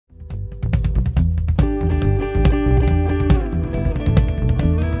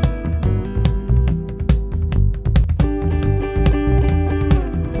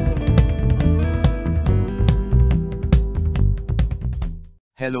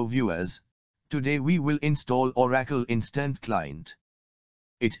Hello viewers, today we will install Oracle Instant Client.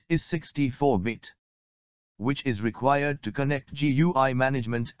 It is 64-bit, which is required to connect GUI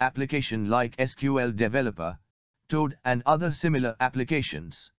management application like SQL Developer, Toad and other similar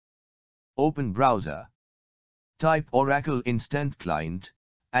applications. Open browser. Type Oracle Instant Client,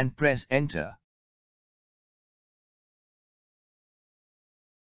 and press Enter.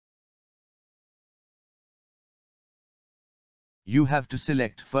 You have to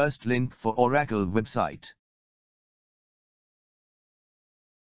select first link for Oracle website.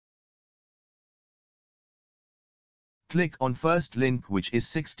 Click on first link, which is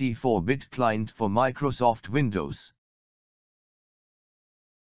 64-bit client for Microsoft Windows.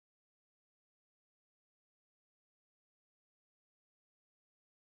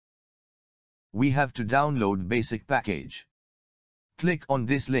 We have to download basic package. Click on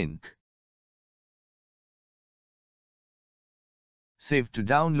this link. Save to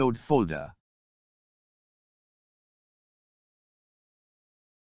download folder.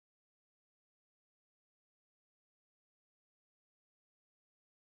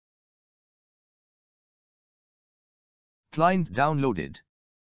 Client downloaded.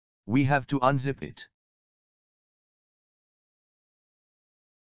 We have to unzip it.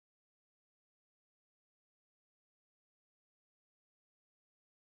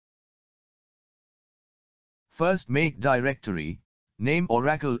 First make directory, name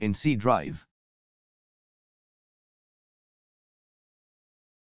Oracle in C drive.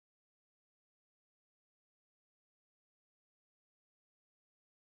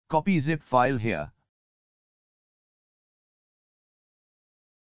 Copy zip file here.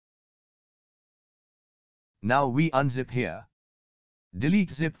 Now we unzip here. Delete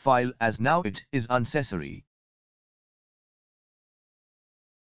zip file as now it is unnecessary.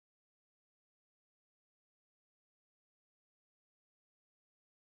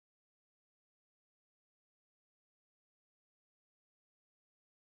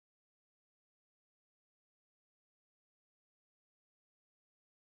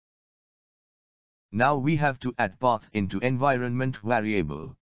 Now we have to add path into environment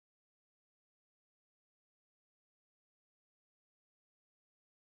variable.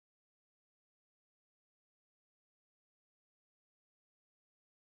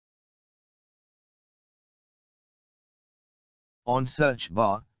 On search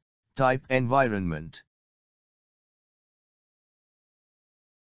bar, type environment.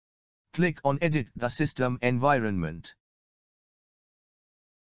 Click on Edit the system environment.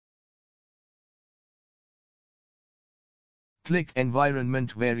 Click Environment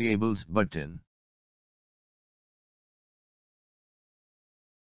Variables button.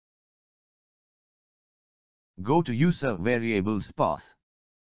 Go to User Variables path.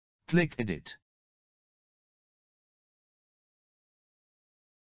 Click Edit.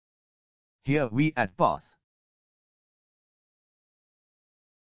 Here we add path.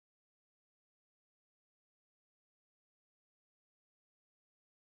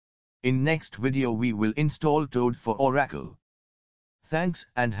 In next video we will install Toad for Oracle. Thanks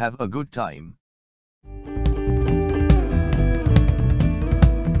and have a good time.